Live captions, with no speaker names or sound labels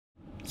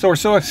So we're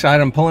so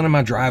excited. I'm pulling in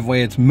my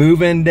driveway. It's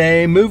move-in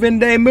day, move-in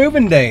day,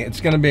 move-in day. It's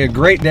going to be a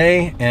great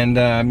day,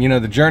 and you know,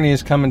 the journey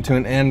is coming to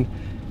an end.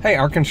 Hey,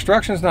 our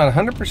construction's not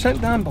 100%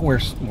 done, but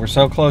we're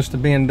so close to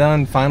being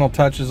done. Final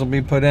touches will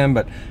be put in,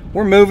 but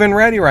we're move-in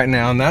ready right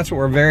now, and that's what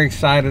we're very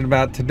excited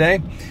about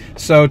today.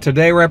 So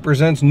today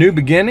represents new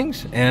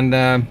beginnings,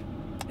 and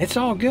it's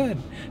all good.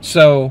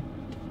 So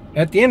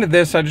at the end of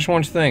this, I just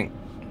want you to think,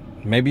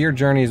 maybe your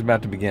journey is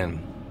about to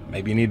begin.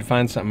 Maybe you need to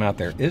find something out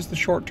there. Is the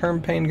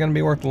short-term pain going to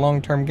be worth the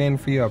long-term gain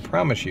for you? I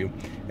promise you,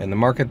 in the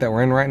market that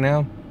we're in right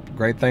now,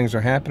 great things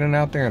are happening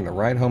out there, and the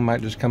right home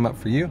might just come up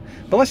for you.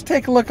 But let's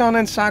take a look on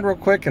inside real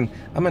quick, and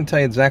I'm going to tell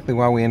you exactly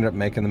why we ended up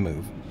making the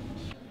move.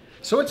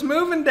 So it's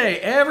moving day.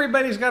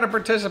 Everybody's got to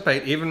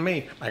participate, even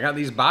me. I got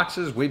these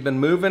boxes. We've been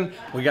moving.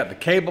 We got the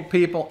cable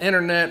people,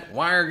 internet,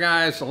 wire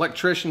guys,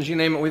 electricians, you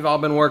name it. We've all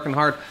been working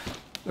hard.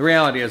 The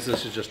reality is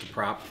this is just a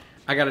prop.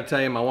 I got to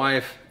tell you, my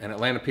wife and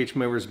Atlanta Peach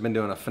Movers have been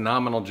doing a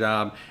phenomenal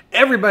job.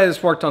 Everybody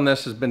that's worked on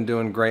this has been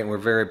doing great, and we're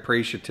very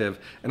appreciative.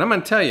 And I'm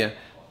going to tell you,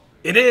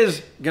 it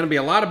is going to be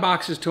a lot of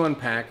boxes to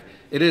unpack.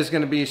 It is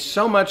going to be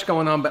so much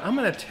going on, but I'm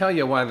going to tell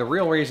you why the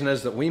real reason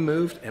is that we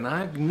moved, and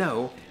I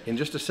know in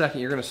just a second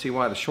you're going to see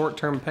why the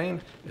short-term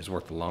pain is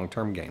worth the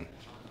long-term gain.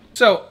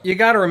 So you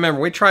got to remember,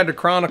 we tried to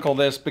chronicle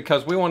this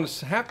because we wanted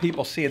to have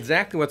people see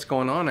exactly what's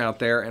going on out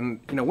there,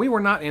 and you know, we were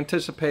not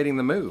anticipating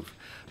the move.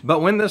 But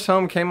when this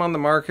home came on the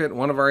market,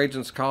 one of our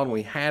agents called and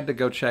we had to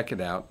go check it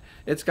out.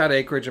 It's got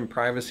acreage and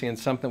privacy and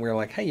something we were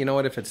like, hey, you know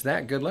what, if it's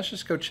that good, let's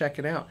just go check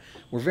it out.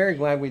 We're very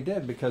glad we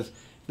did because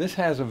this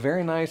has a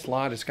very nice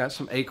lot. It's got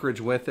some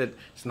acreage with it.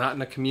 It's not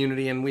in a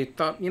community, and we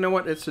thought, you know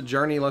what, it's a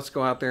journey. Let's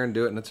go out there and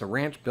do it. And it's a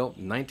ranch built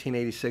in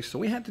 1986, so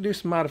we had to do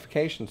some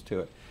modifications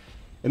to it.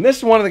 And this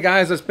is one of the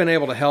guys that's been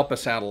able to help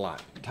us out a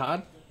lot.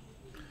 Todd?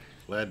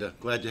 Glad to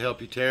help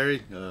you,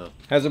 Terry.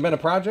 Has it been a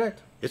project?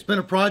 It's been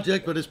a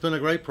project, but it's been a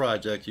great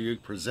project. You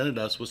presented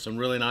us with some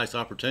really nice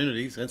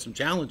opportunities and some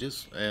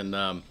challenges, and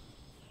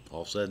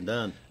all said and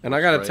done. And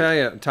I got to tell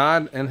you,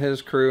 Todd and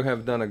his crew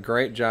have done a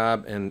great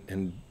job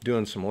in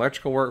doing some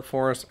electrical work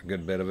for us, a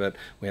good bit of it.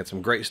 We had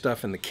some great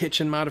stuff in the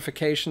kitchen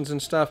modifications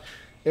and stuff.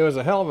 It was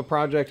a hell of a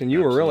project, and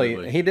you were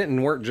really, he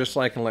didn't work just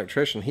like an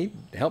electrician. He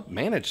helped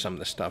manage some of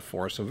the stuff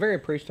for us. So very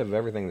appreciative of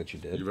everything that you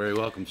did. You're very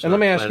welcome, sir. And let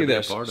me ask you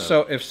this.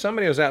 So if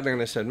somebody was out there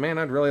and they said, man,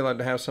 I'd really like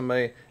to have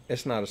somebody,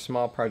 it's not a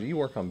small project. You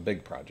work on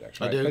big projects,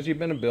 right? I do. Because you've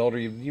been a builder.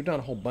 You've done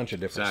a whole bunch of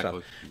different stuff.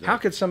 Exactly. How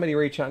could somebody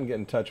reach out and get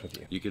in touch with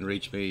you? You can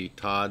reach me,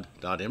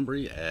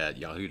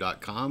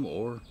 todd.embry@yahoo.com,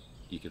 or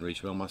you can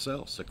reach me on my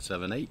cell,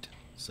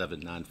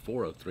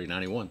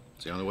 678-794-0391.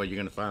 It's the only way you're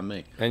going to find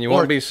me. And you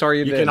won't be sorry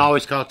you did. You can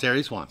always call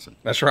Terry Swanson.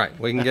 That's right.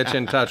 We can get you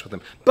in touch with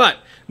him. But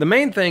the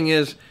main thing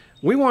is,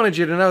 we wanted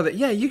you to know that,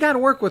 yeah, you got to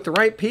work with the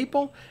right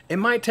people. It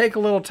might take a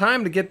little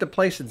time to get the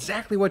place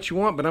exactly what you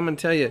want, but I'm going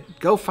to tell you,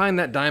 go find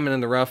that diamond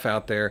in the rough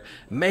out there.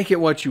 Make it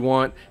what you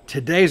want.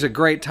 Today's a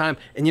great time.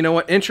 And you know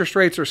what? Interest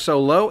rates are so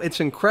low, it's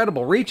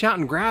incredible. Reach out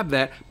and grab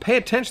that. Pay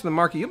attention to the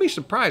market. You'll be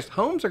surprised.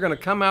 Homes are going to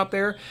come out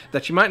there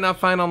that you might not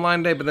find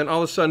online today, but then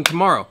all of a sudden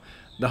tomorrow,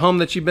 the home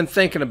that you've been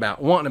thinking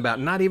about, wanting about,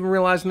 not even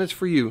realizing it's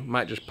for you,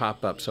 might just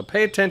pop up. So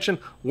pay attention,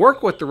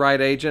 work with the right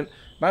agent.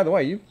 By the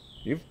way, you've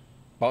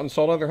bought and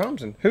sold other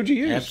homes, and who'd you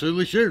use?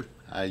 Absolutely sure.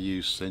 I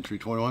use Century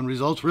 21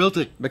 Results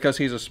Realty. Because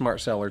he's a smart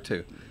seller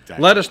too.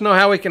 Exactly. Let us know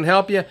how we can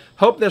help you.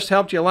 Hope this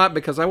helped you a lot,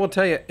 because I will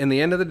tell you, in the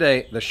end of the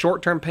day, the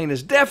short-term pain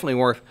is definitely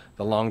worth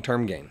the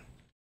long-term gain.